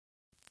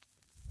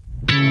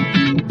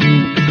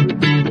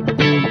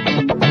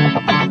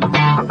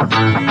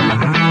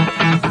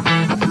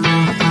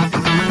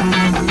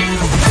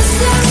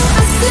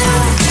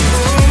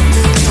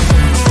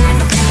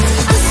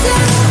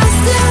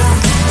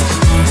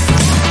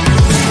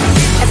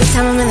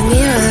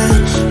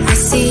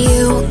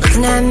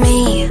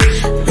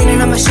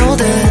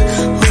shoulder,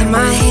 holding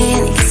my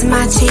hand, kissing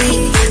my cheek.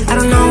 I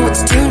don't know what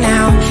to do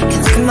now.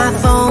 Can't look at my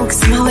phone, cause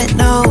somehow it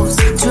knows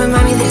to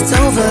remind me that it's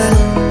over.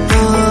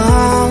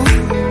 Oh,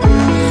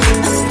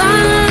 I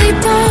finally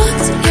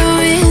blocked your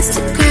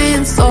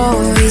Instagram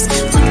stories,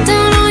 took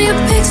down all your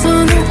pics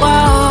from the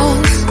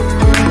walls.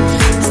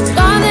 I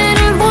thought that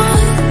I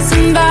want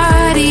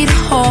somebody to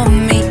hold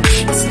me.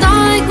 It's not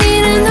like me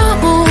to not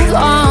move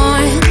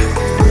on.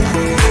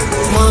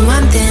 1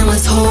 month in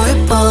was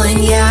horrible,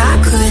 and yeah, I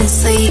couldn't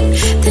sleep.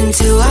 Then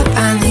 2, I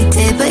finally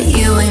did, but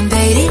you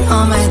invaded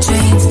all my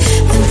dreams.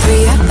 Then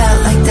 3, I felt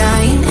like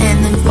dying, and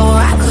then 4,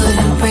 I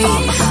couldn't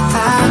breathe.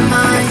 5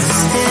 months,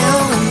 you're still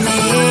with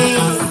me.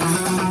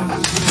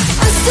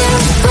 I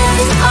still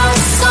play our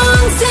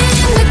songs in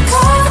the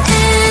car,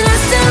 and I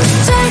still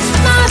check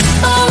my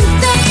phone,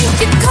 think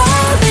you're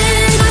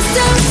calling. I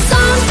still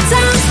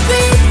sometimes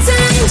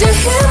pretend you're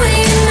here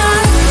when you're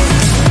not.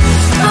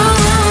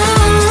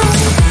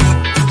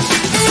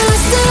 And I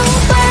still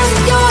wear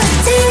your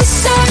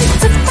t-shirt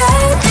to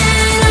bed,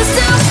 and I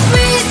still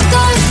read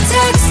the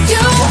text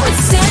you would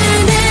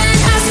send, and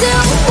I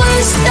still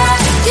wish that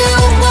you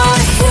were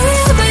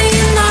here but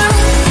you're not.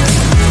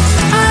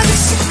 I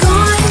wish you're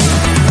gone.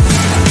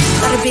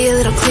 Thought it'd be a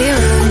little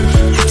clearer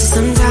after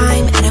some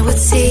time, and I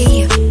would see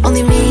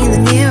only me in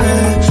the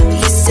mirror, but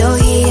you're still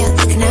here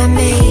looking at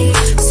me.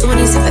 So when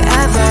you said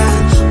forever,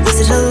 was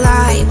it a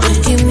lie? What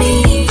did you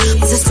mean?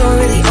 Was the story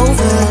really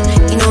over?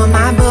 You know, in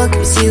my book it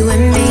was you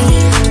and me.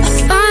 I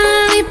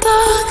finally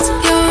blocked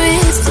your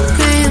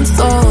Instagram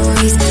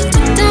stories,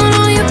 took down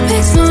all your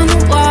pics from the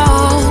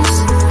walls.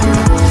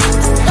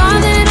 I thought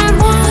that I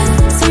want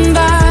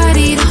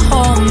somebody to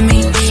hold me.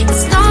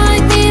 It's not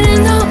like me to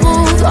not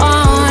move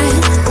on.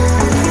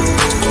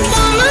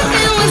 1 month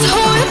it was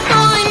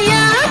horrible, and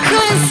yeah, I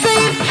couldn't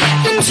sleep.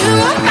 Then 2,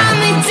 I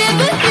finally did,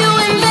 but you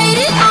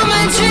invaded all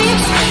my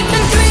dreams.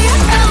 Then 3, I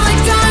felt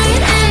like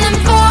dying, and then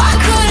 4, I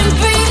couldn't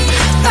breathe.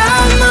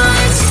 5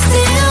 months, you're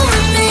still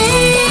with me.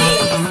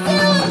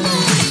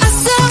 I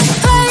still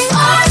play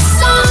our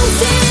songs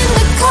in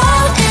the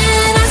car,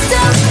 and I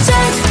still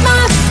check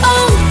my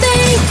phone,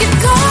 think you're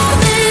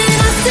calling.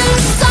 I still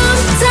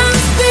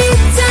sometimes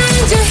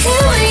pretend you're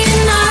here when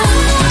you're not.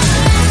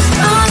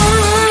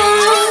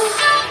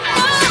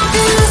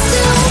 And I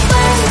still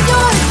wear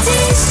your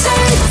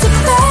t-shirt to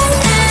bed,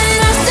 and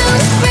I still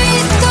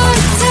read the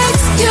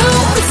text you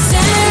would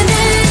send,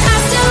 and I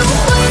still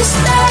wish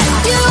that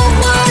you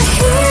were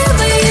here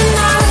but you're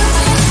not.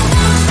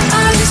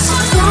 I wish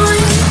you're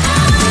gone.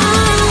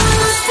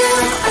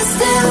 I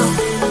still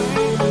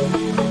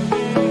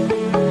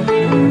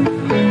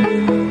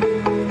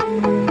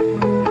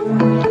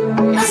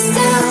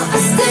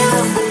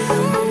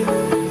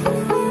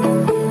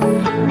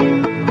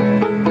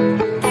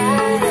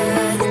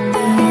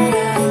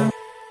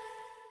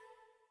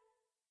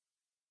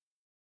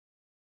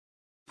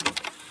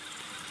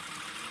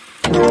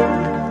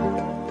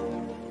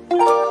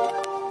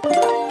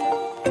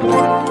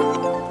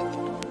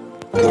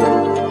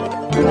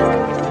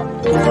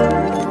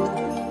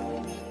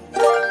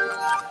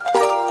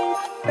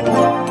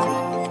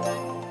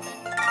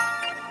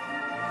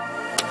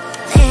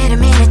Need a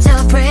minute to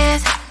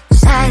breathe.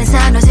 Silence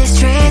on those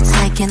streets,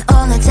 I can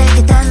only take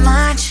it that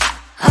much.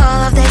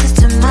 All of this is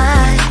too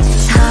much.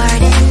 It's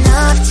hard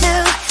enough to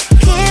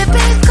keep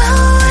it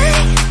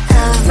going.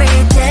 Every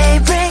day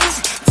brings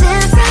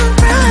different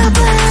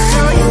problems.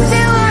 So if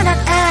you are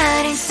not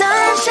adding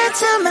sunshine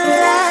to my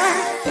life,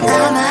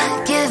 I'ma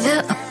give you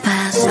a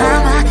pass,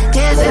 I'ma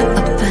give you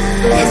a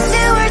pass. If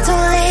you were to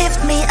lift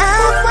me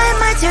up when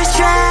my tears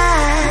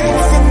dry,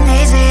 it's an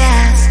easy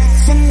ask,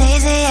 it's an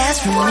easy ask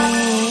for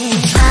me.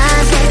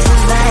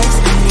 Positive vibes,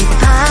 I need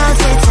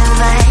positive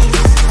vibes.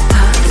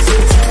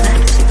 Positive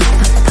vibes,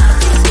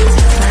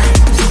 positive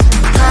vibes.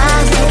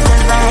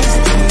 Positive vibes,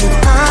 I need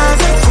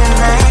positive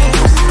vibes.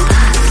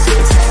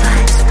 Positive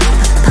vibes,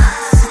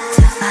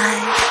 positive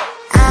vibes.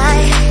 I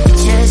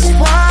just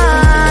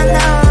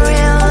wanna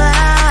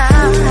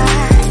realize,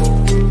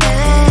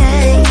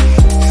 hey,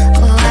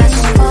 oh, I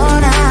just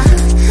wanna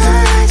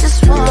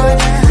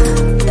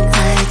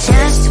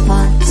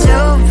to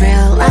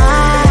realize.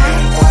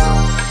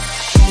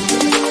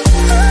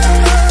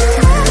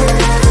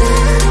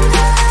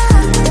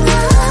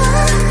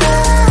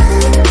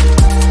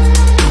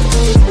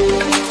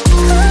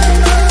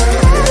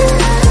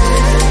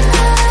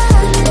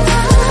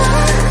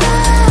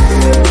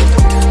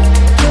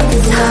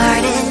 It's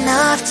hard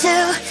enough to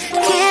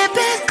keep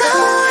it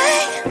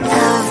going.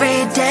 Every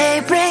day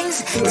brings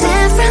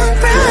different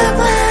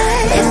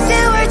problems. If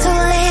you were to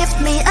lift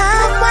me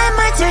up when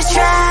my tears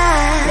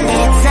dry,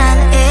 it's an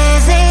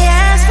easy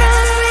ask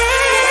from me.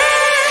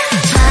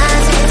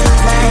 Positive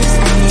vibes,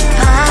 I need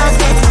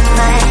positive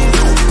vibes.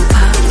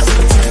 Positive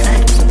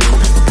vibes,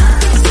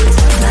 positive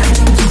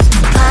vibes.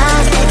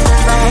 Positive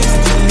vibes,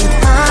 I need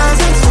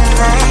positive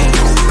vibes.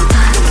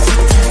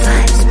 Positive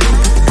vibes,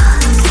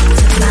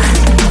 positive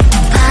vibes.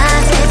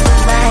 Positive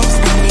vibes,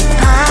 I need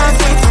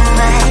positive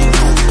vibes.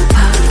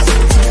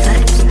 Positive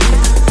vibes,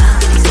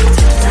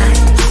 positive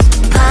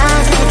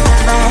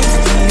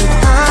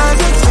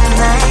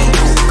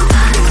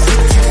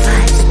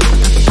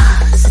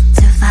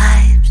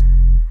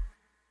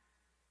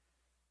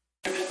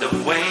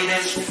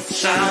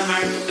summer,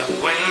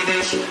 don't wait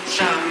this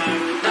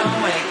summer,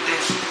 don't wait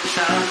this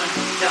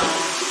summer,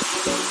 don't.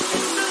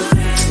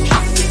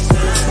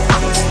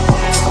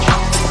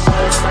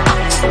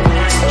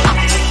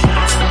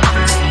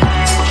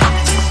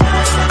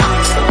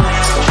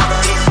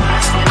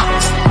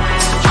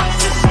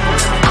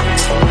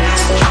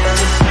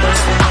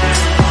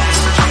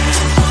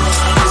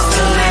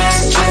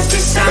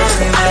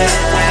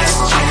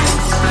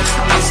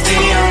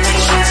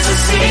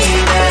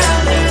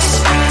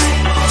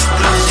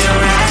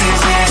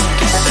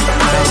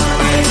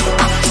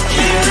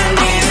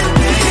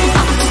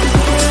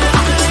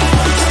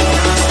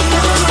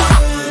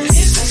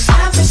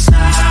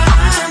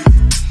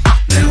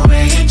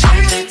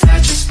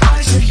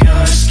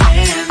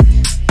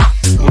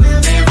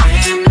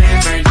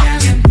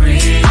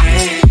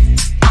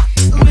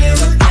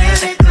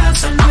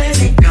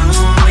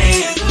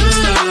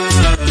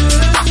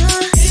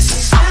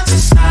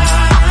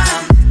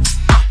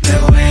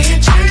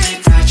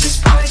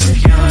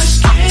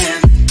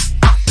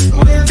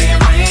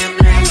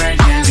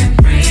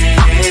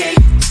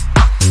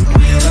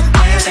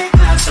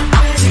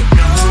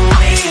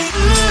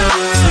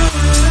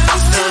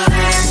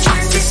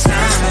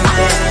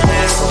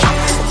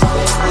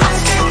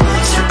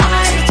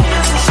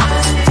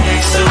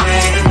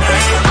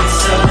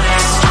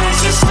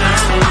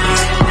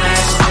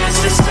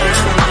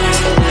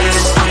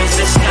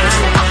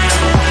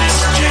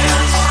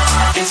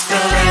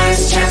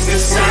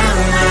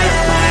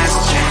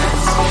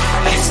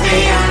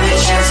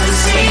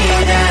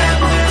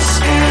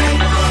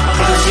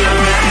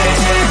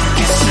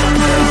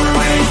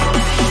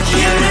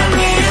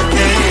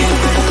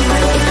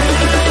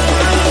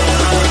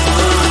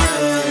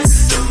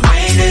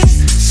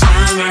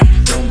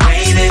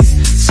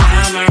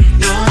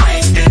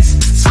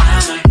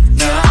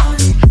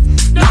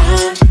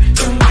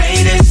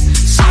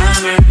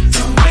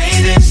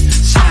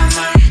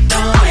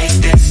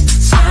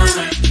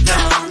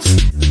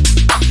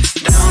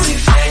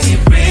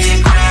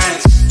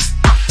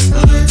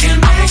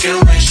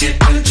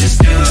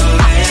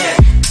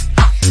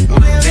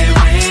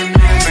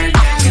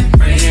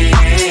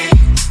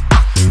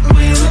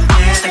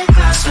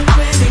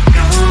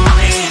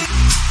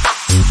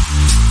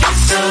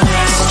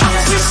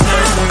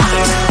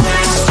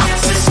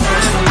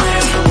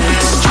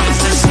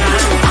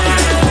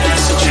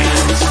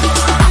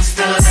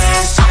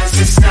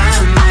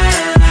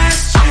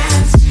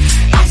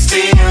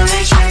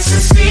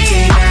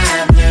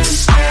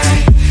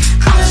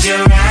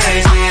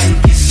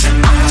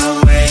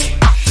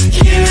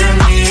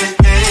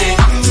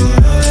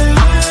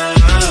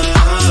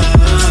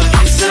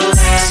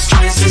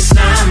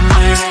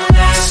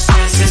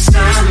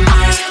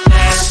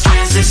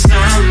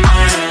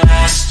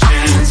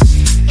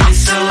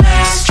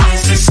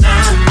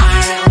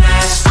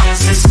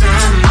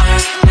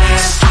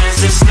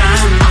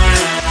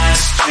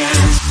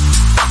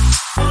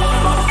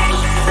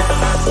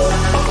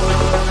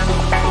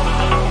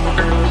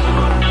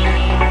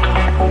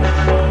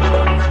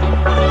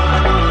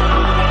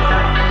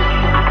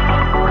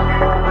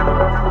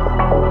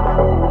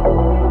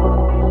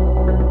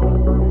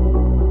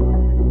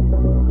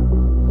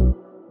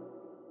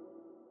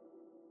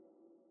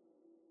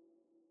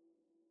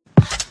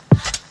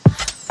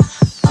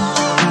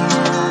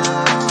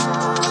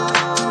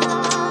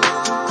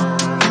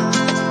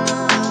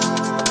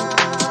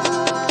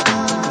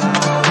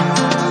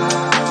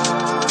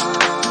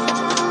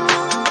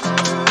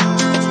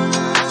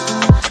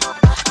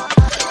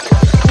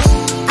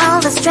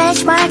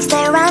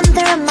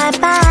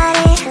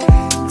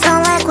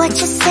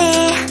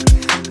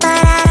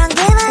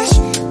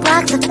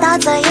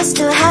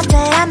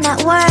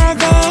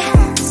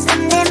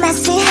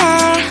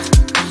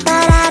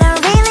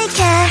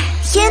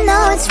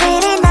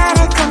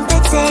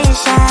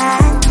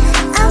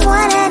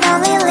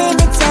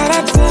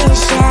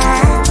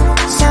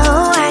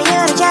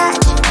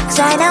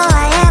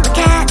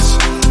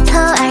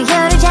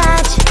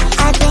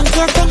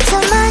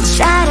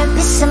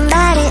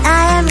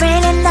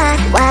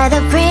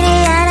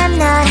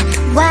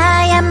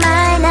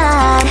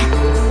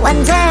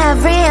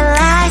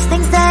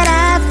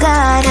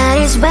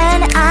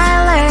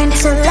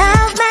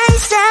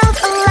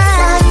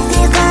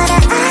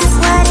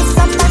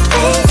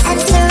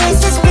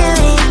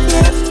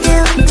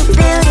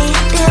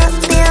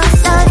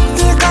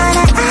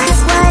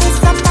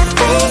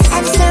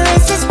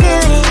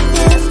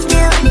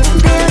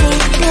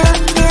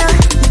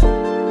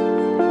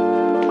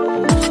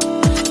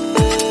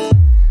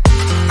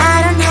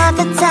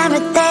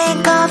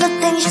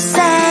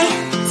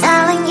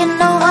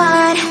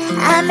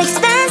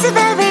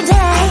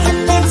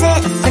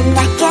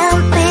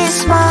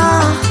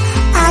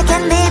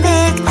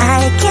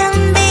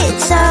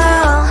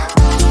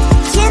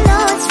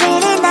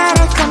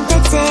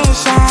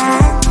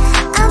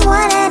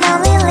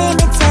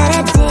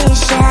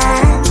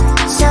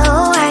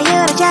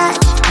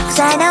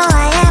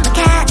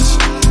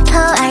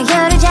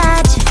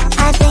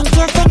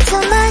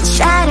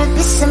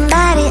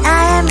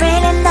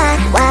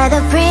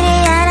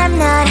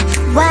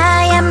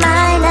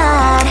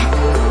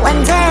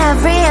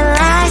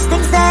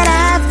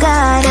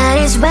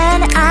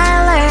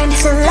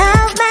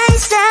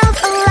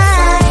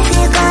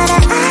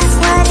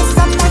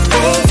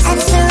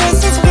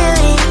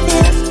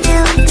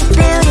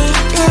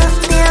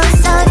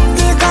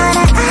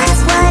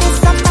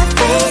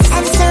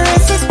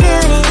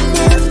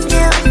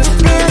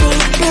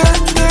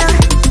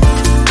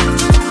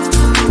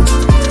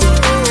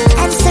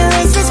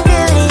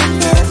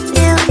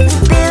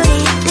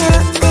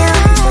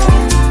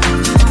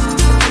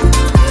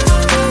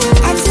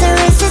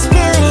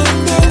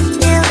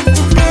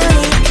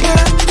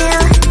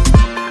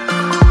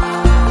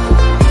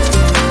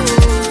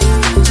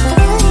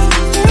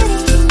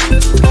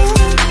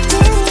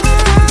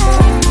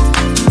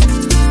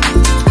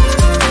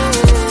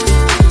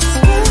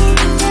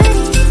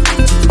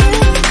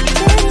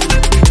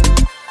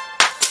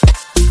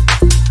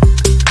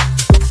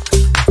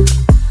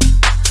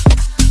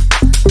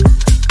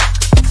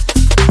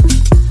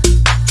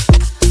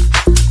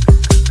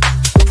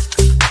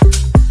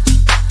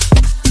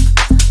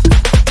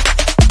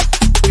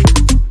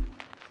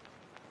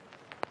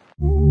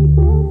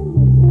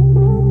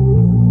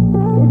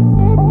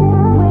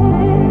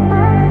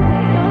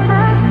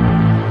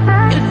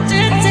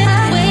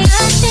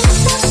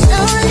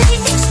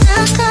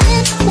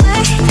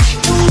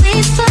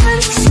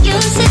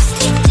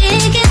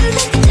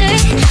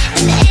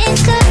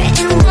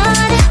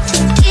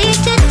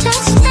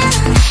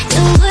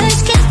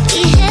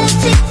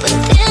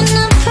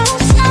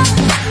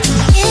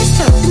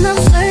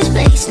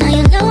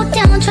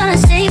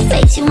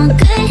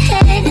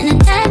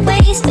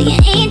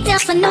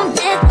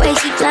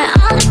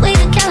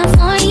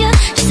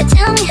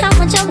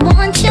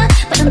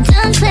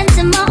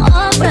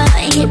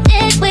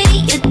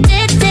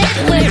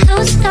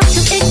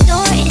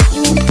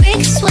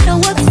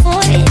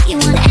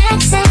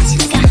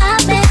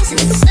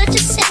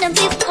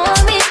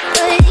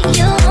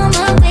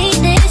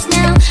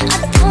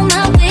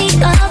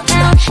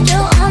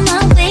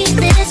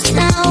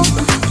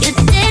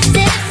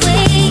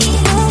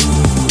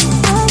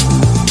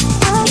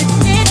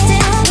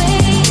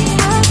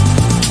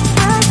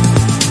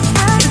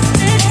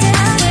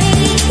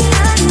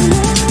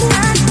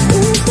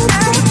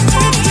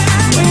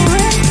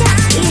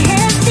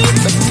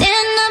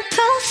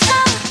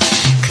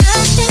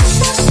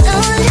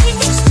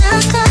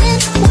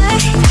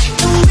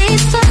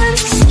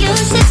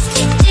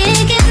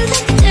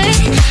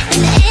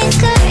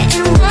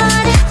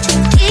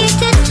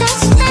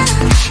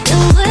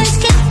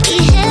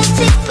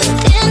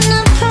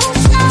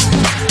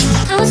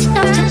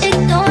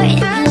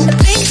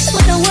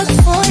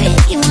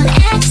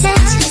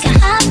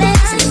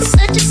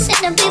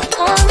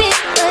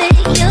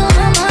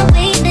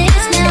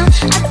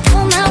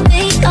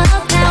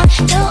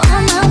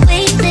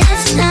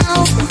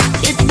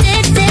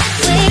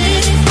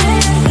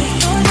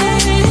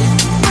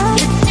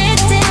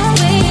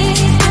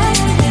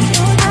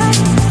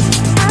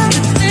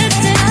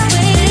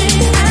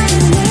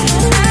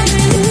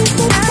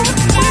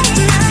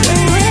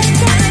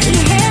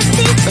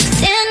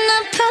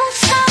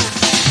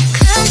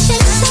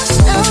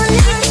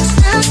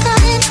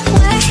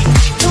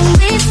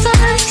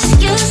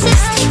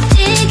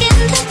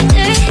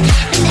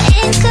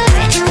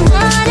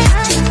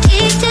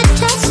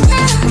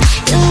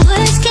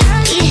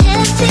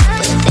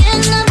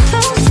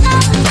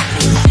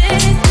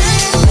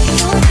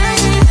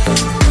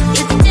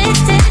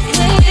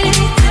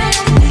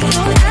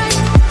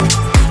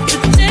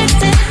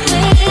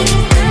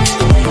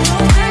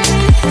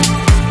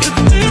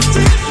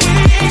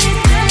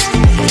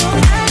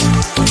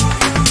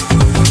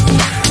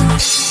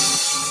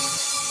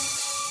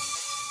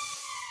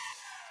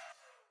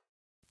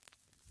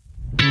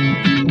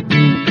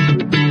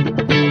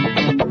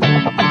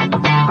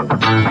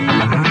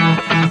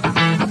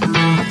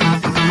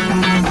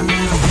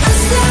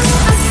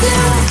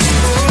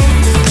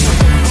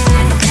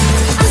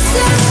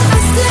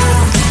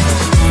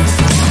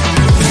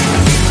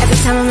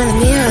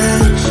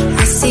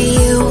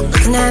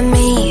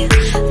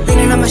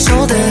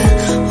 shoulder,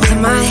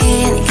 holding my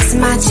hand,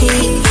 kissing my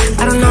cheek.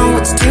 I don't know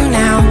what to do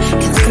now.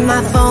 Can't look at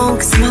my phone,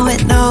 cause somehow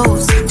it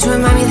knows to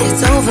remind me that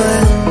it's over.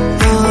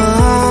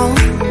 Oh,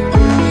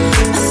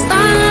 I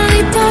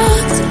finally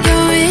blocked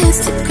your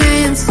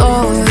Instagram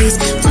stories,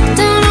 took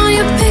down all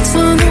your pics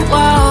on the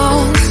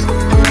walls.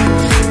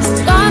 I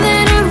thought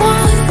that I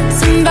want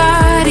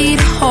somebody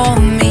to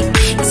hold me.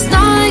 It's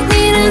not like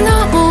me to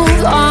not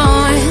move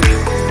on.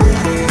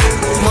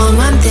 1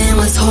 month in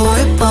was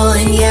horrible,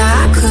 and yeah,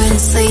 I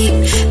couldn't sleep.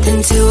 Then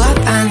 2, I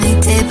finally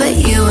did, but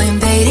you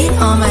invaded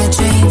all my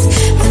dreams.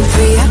 Then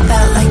 3, I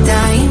felt like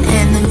dying,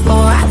 and then 4,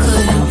 I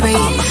couldn't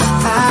breathe.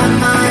 5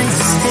 months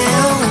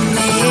still with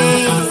me.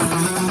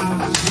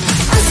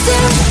 I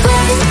still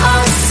play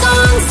our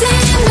songs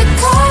in the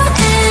car.